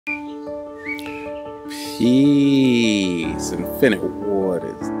Peace. Infinite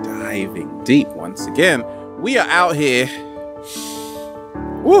waters diving deep once again. We are out here,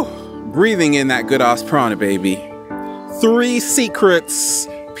 woo, breathing in that good ass prana, baby. 3 secrets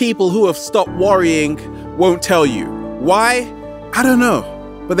people who have stopped worrying won't tell you. Why? I don't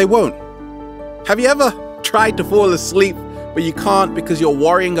know, but they won't. Have you ever tried to fall asleep, but you can't because you're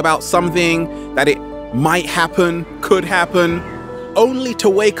worrying about something that it might happen, could happen, only to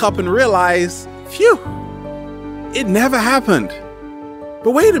wake up and realize, phew, it never happened.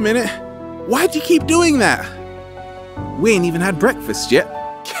 But wait a minute, why'd you keep doing that? We ain't even had breakfast yet.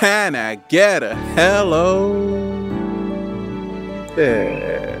 Can I get a hello?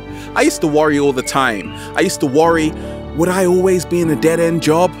 Yeah. I used to worry all the time. I used to worry, would I always be in a dead-end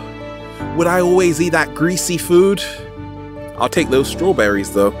job? Would I always eat that greasy food? I'll take those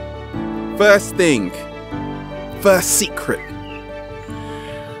strawberries though. First thing, first secret.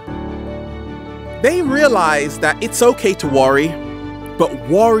 They realize that it's okay to worry, but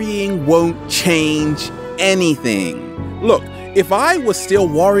worrying won't change anything. Look, if I was still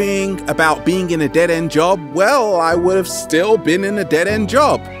worrying about being in a dead-end job, well, I would have still been in a dead-end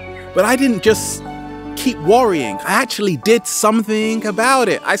job. But I didn't just keep worrying. I actually did something about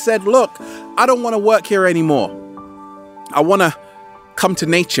it. I said, look, I don't want to work here anymore. I want to come to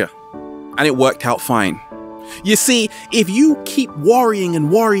nature. And it worked out fine. You see, if you keep worrying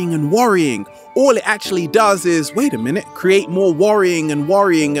and worrying and worrying, all it actually does is, wait a minute, create more worrying and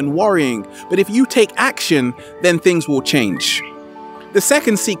worrying and worrying. But if you take action, then things will change. The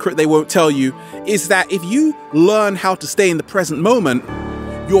second secret they won't tell you is that if you learn how to stay in the present moment,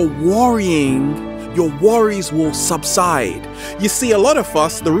 your worries will subside. You see, a lot of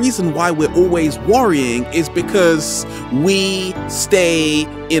us, the reason why we're always worrying is because we stay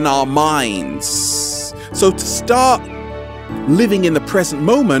in our minds. So to start living in the present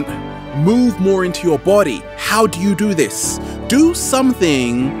moment, move more into your body. How do you do this? Do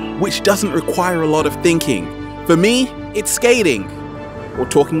something which doesn't require a lot of thinking. For me, it's skating or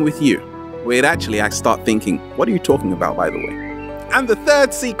talking with you. Wait, actually, I start thinking, what are you talking about, by the way? And the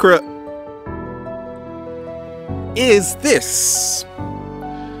third secret is this.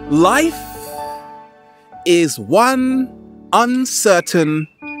 Life is one uncertain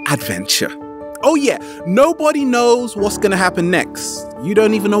adventure. Oh yeah, nobody knows what's gonna happen next. You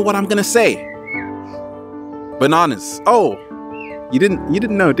don't even know what I'm gonna say. Bananas. Oh, you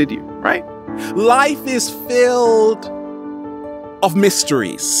didn't know, did you? Right? Life is filled of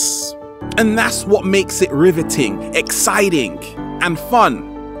mysteries. And that's what makes it riveting, exciting, and fun.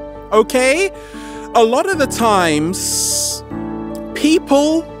 Okay? A lot of the times,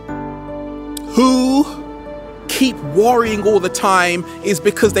 people who keep worrying all the time is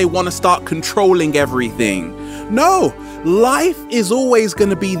because they want to start controlling everything. No, life is always going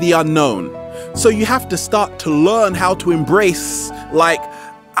to be the unknown. So you have to start to learn how to embrace, like,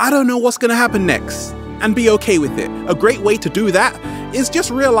 I don't know what's going to happen next, and be okay with it. A great way to do that is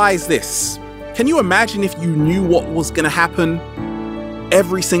just realize this. Can you imagine if you knew what was going to happen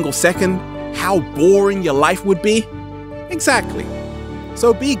every single second? How boring your life would be? Exactly.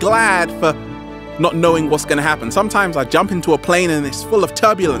 So be glad for not knowing what's going to happen. Sometimes I jump into a plane and it's full of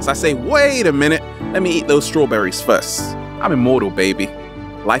turbulence. I say, wait a minute, let me eat those strawberries first. I'm immortal, baby.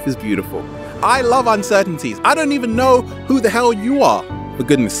 Life is beautiful. I love uncertainties. I don't even know who the hell you are. For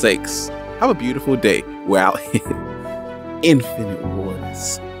goodness sakes, have a beautiful day. We're out here. Infinite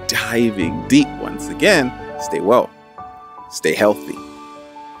waters, diving deep once again. Stay well, stay healthy.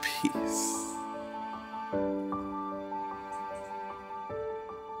 Peace.